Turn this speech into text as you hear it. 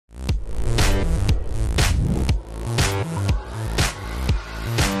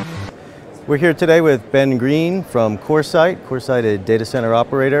We're here today with Ben Green from CoreSite. CoreSite, a data center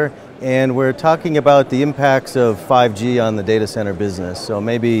operator, and we're talking about the impacts of 5G on the data center business. So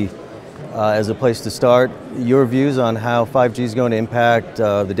maybe as a place to start, your views on how 5G is going to impact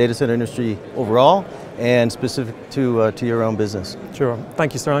the data center industry overall and specific to your own business. Sure.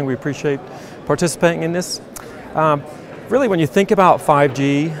 Thank you, Sterling. We appreciate participating in this. Really, when you think about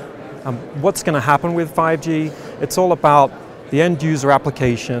 5G, what's going to happen with 5G, it's all about the end user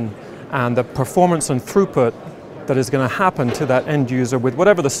application and the performance and throughput that is going to happen to that end user with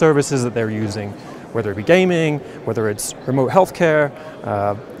whatever the services that they're using, whether it be gaming, whether it's remote healthcare,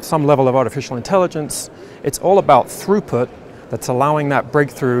 some level of artificial intelligence. It's all about throughput that's allowing that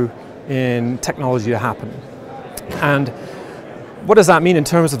breakthrough in technology to happen. And what does that mean in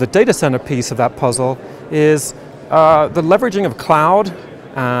terms of the data center piece of that puzzle is the leveraging of cloud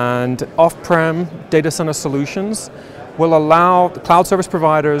and off-prem data center solutions will allow the cloud service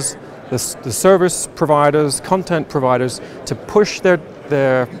providers, the service providers, content providers to push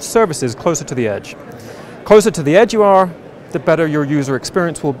their services closer to the edge. Closer to the edge you are, the better your user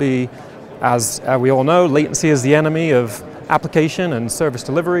experience will be. As we all know, latency is the enemy of application and service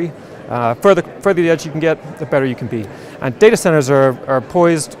delivery. Further the edge you can get, the better you can be. And data centers are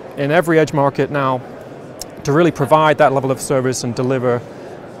poised in every edge market now to really provide that level of service and deliver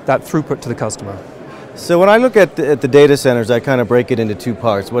that throughput to the customer. So when I look at the data centers, I kind of break it into two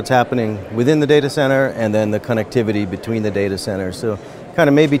parts. What's happening within the data center and then the connectivity between the data centers. So kind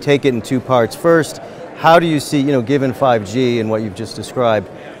of maybe take it in two parts. First, how do you see, given 5G and what you've just described,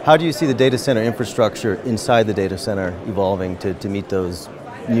 how do you see the data center infrastructure inside the data center evolving to meet those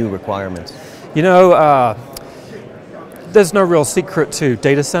new requirements? There's no real secret to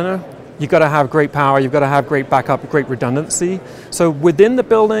data center. You've got to have great power, you've got to have great backup, great redundancy. So within the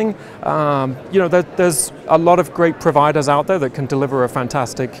building, there's a lot of great providers out there that can deliver a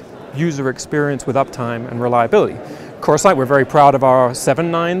fantastic user experience with uptime and reliability. CoreSite, we're very proud of our 7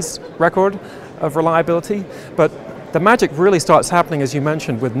 nines record of reliability, but the magic really starts happening, as you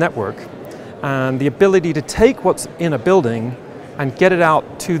mentioned, with network and the ability to take what's in a building and get it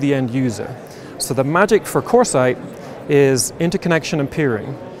out to the end user. So the magic for CoreSite is interconnection and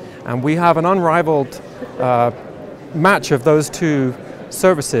peering. And we have an unrivaled match of those two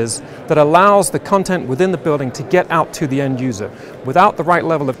services that allows the content within the building to get out to the end user. Without the right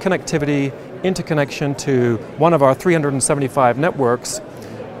level of connectivity, interconnection to one of our 375 networks,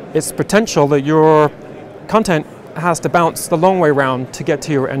 it's potential that your content has to bounce the long way around to get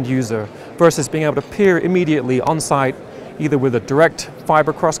to your end user versus being able to peer immediately on site, either with a direct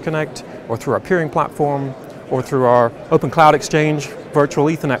fiber cross connect or through our peering platform or through our Open Cloud Exchange virtual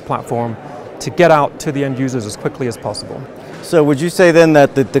Ethernet platform to get out to the end users as quickly as possible. So would you say then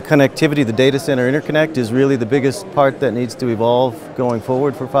that the connectivity, the data center interconnect, is really the biggest part that needs to evolve going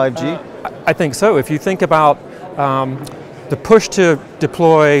forward for 5G? I think so. If you think about the push to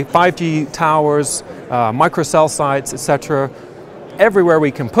deploy 5G towers, microcell sites, etc., everywhere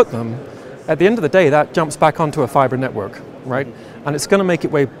we can put them, at the end of the day, that jumps back onto a fiber network, right? And it's going to make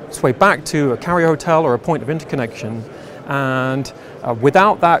its way back to a carrier hotel or a point of interconnection. And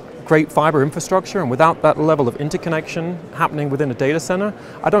without that great fiber infrastructure and without that level of interconnection happening within a data center,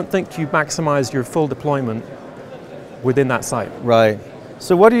 I don't think you maximize your full deployment within that site. Right.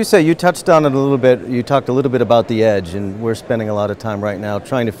 So what do you say? You touched on it a little bit. You talked a little bit about the edge, and we're spending a lot of time right now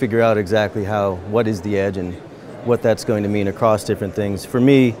trying to figure out exactly what is the edge and what that's going to mean across different things. For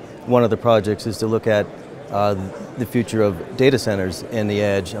me, one of the projects is to look at the future of data centers and the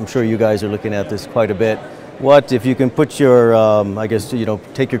edge. I'm sure you guys are looking at this quite a bit. What if you can put your,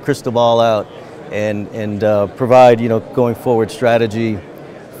 take your crystal ball out and provide, going forward strategy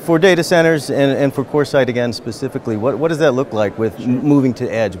for data centers and for CoreSite again specifically? What does that look like with moving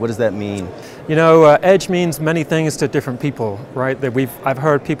to edge? What does that mean? Edge means many things to different people, right? I've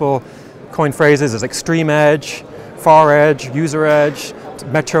heard people coin phrases as extreme edge, far edge, user edge,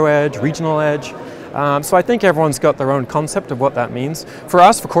 metro edge, regional edge. So I think everyone's got their own concept of what that means. For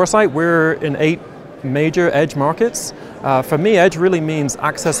us, for CoreSite, we're in 8 major edge markets. For me, edge really means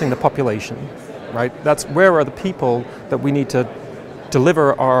accessing the population, right? That's where are the people that we need to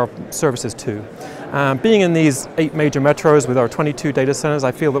deliver our services to. Being in these 8 major metros with our 22 data centers,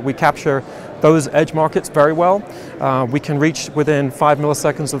 I feel that we capture those edge markets very well. We can reach within 5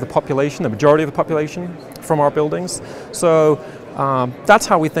 milliseconds of the population, the majority of the population from our buildings. So that's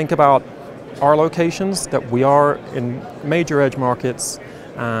how we think about our locations, that we are in major edge markets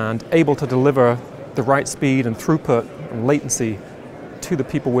and able to deliver the right speed and throughput and latency to the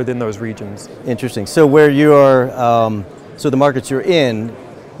people within those regions. Interesting. So where you are, so the markets you're in,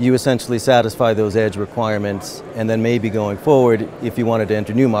 you essentially satisfy those edge requirements, and then maybe going forward, if you wanted to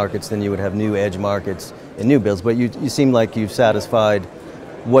enter new markets, then you would have new edge markets and new builds. But you seem like you've satisfied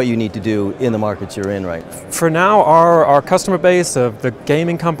what you need to do in the markets you're in right now. For now, our customer base of the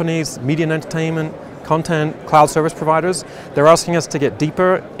gaming companies, media and entertainment, content, cloud service providers, they're asking us to get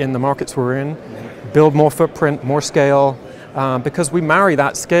deeper in the markets we're in, build more footprint, more scale, because we marry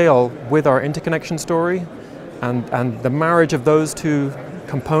that scale with our interconnection story, and the marriage of those two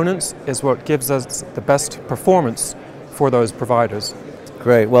components is what gives us the best performance for those providers.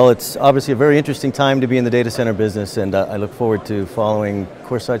 Great. Well, it's obviously a very interesting time to be in the data center business, and I look forward to following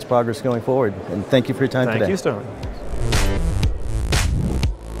CoreSite's progress going forward. And thank you for your time today. Thank you, Sterling.